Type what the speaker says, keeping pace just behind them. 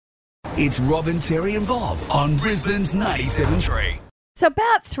It's Robin, Terry and Bob on Brisbane's 97.3. So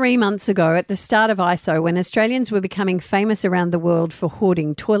about 3 months ago, at the start of ISO, when Australians were becoming famous around the world for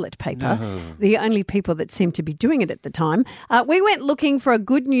hoarding toilet paper, the only people that seemed to be doing it at the time, we went looking for a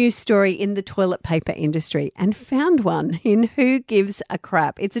good news story in the toilet paper industry and found one in Who Gives a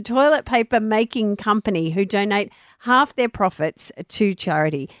Crap. It's a toilet paper making company who donate half their profits to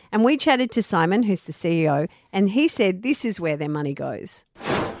charity. And we chatted to Simon, who's the CEO, and he said this is where their money goes.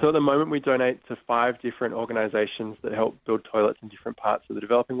 So at the moment, we donate to 5 different organisations that help build toilets in different parts of the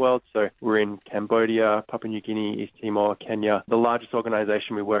developing world. So we're in Cambodia, Papua New Guinea, East Timor, Kenya. The largest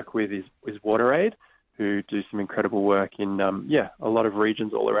organisation we work with is WaterAid, who do some incredible work in, a lot of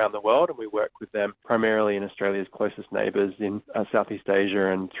regions all around the world. And we work with them primarily in Australia's closest neighbours in Southeast Asia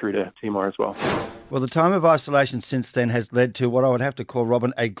and through to Timor as well. Well, the time of isolation since then has led to what I would have to call,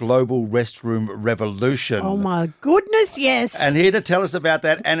 Robin, a global restroom revolution. Oh, my goodness, yes. And here to tell us about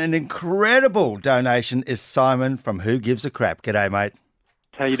that and an incredible donation is Simon from Who Gives a Crap. G'day, mate.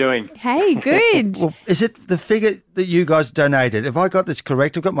 How you doing? Hey, good. Well, is it the figure that you guys donated? If I got this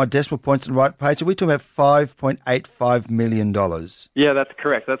correct, I've got my decimal points on the right page. Are we talking about $5.85 million? Yeah, that's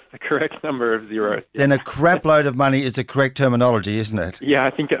correct. That's the correct number of zeros. Then a crap load of money is the correct terminology, isn't it? Yeah, I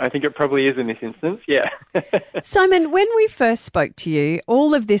think it probably is in this instance, yeah. Simon, when we first spoke to you,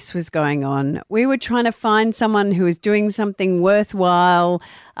 all of this was going on. We were trying to find someone who was doing something worthwhile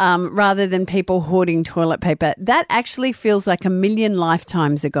rather than people hoarding toilet paper. That actually feels like a million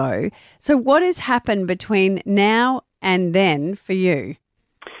lifetimes ago. So what has happened between now and then for you?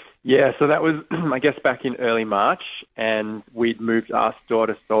 Yeah, so that was, I guess, back in early March, and we'd moved our store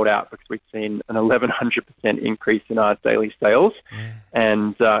to sold out because we'd seen an 1,100% increase in our daily sales,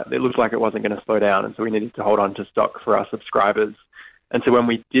 and it looked like it wasn't going to slow down, and so we needed to hold on to stock for our subscribers. And so when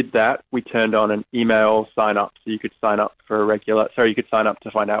we did that, we turned on an email sign-up, so you could sign up you could sign up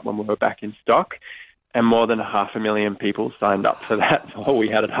to find out when we were back in stock, and more than 500,000 people signed up for that while we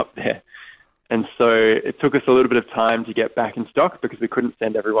had it up there. And so it took us a little bit of time to get back in stock because we couldn't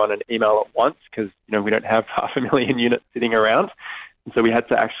send everyone an email at once because, we don't have 500,000 units sitting around. And so we had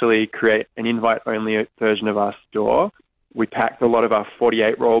to actually create an invite-only version of our store. We packed a lot of our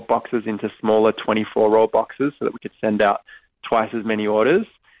 48-roll boxes into smaller 24-roll boxes so that we could send out twice as many orders.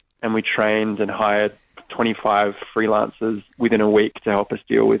 And we trained and hired 25 freelancers within a week to help us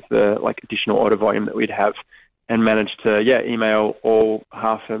deal with the additional order volume that we'd have. And managed to, email all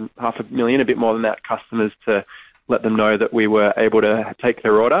 500,000, a bit more than that, customers to let them know that we were able to take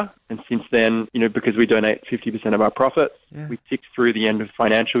their order. And since then, because we donate 50% of our profits, we ticked through the end of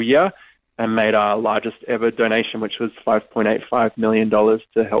financial year and made our largest ever donation, which was $5.85 million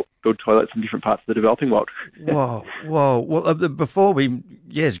to help build toilets in different parts of the developing world. Whoa. Well, before we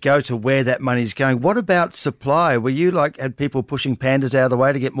go to where that money's going, what about supply? Were you had people pushing pandas out of the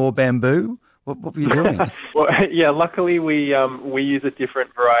way to get more bamboo? What were you doing? Well, luckily we use a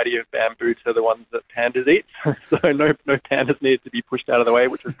different variety of bamboo to the ones that pandas eat, so no pandas needed to be pushed out of the way,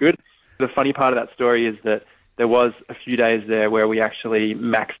 which was good. The funny part of that story is that there was a few days there where we actually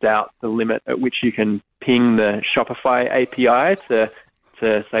maxed out the limit at which you can ping the Shopify API to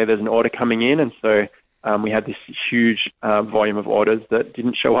say there's an order coming in, and so we had this huge volume of orders that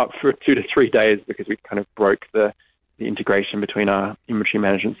didn't show up for 2 to 3 days because we kind of broke the integration between our inventory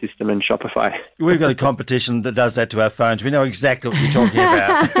management system and Shopify. We've got a competition that does that to our phones. We know exactly what you're talking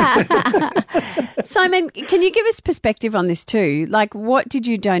about. Simon, can you give us perspective on this too? What did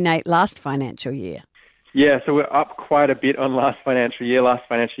you donate last financial year? Yeah, so we're up quite a bit on last financial year. Last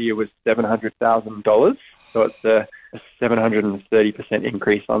financial year was $700,000, so it's a 730%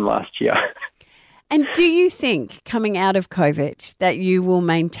 increase on last year. And do you think, coming out of COVID, that you will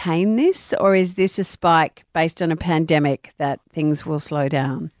maintain this, or is this a spike based on a pandemic that things will slow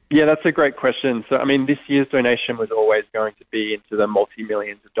down? Yeah, that's a great question. So, this year's donation was always going to be into the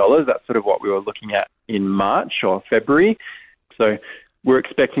multi-millions of dollars. That's sort of what we were looking at in March or February. So we're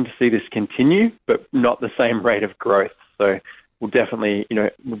expecting to see this continue, but not the same rate of growth. So we'll definitely,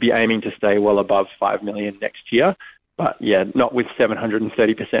 we'll be aiming to stay well above 5 million next year. But, not with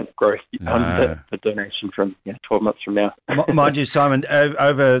 730% growth on the donation from 12 months from now. Mind you, Simon,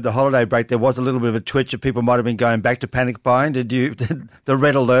 over the holiday break, there was a little bit of a twitch of people might have been going back to panic buying. Did the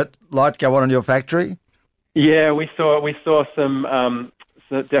red alert light go on in your factory? Yeah, we saw some,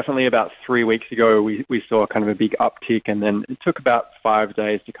 so definitely about 3 weeks ago, we saw kind of a big uptick, and then it took about 5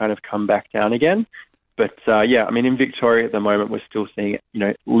 days to kind of come back down again. But yeah, I mean, in Victoria at the moment, we're still seeing,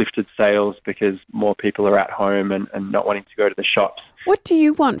 lifted sales because more people are at home and not wanting to go to the shops. What do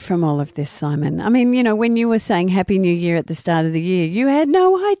you want from all of this, Simon? I mean, when you were saying Happy New Year at the start of the year, you had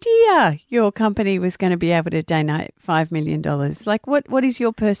no idea your company was going to be able to donate $5 million. Like, what is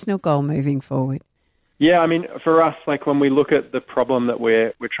your personal goal moving forward? Yeah, I mean, for us, like when we look at the problem that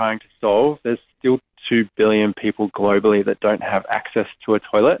we're trying to solve, there's still 2 billion people globally that don't have access to a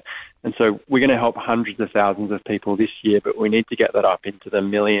toilet. And so we're going to help hundreds of thousands of people this year, but we need to get that up into the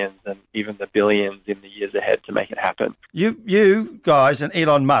millions and even the billions in the years ahead to make it happen. You guys and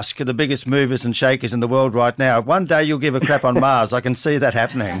Elon Musk are the biggest movers and shakers in the world right now. One day you'll give a crap on Mars. I can see that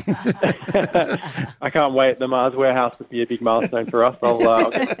happening. I can't wait. The Mars warehouse would be a big milestone for us. I'll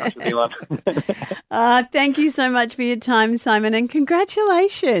get in touch with Elon. Thank you so much for your time, Simon, and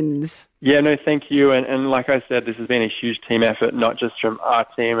congratulations. Yeah, no, thank you. And like I said, this has been a huge team effort, not just from our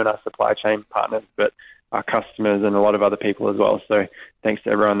team and our supply chain partners, but our customers and a lot of other people as well. So thanks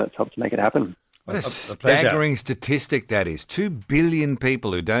to everyone that's helped to make it happen. What a staggering statistic that is. 2 billion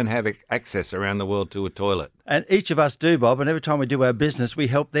people who don't have access around the world to a toilet. And each of us do, Bob, and every time we do our business, we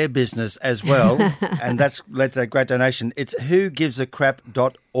help their business as well. And that's a great donation. It's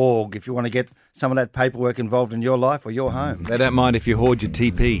whogivesacrap.org if you want to get some of that paperwork involved in your life or your home. They don't mind if you hoard your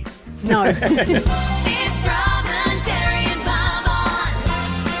TP. No.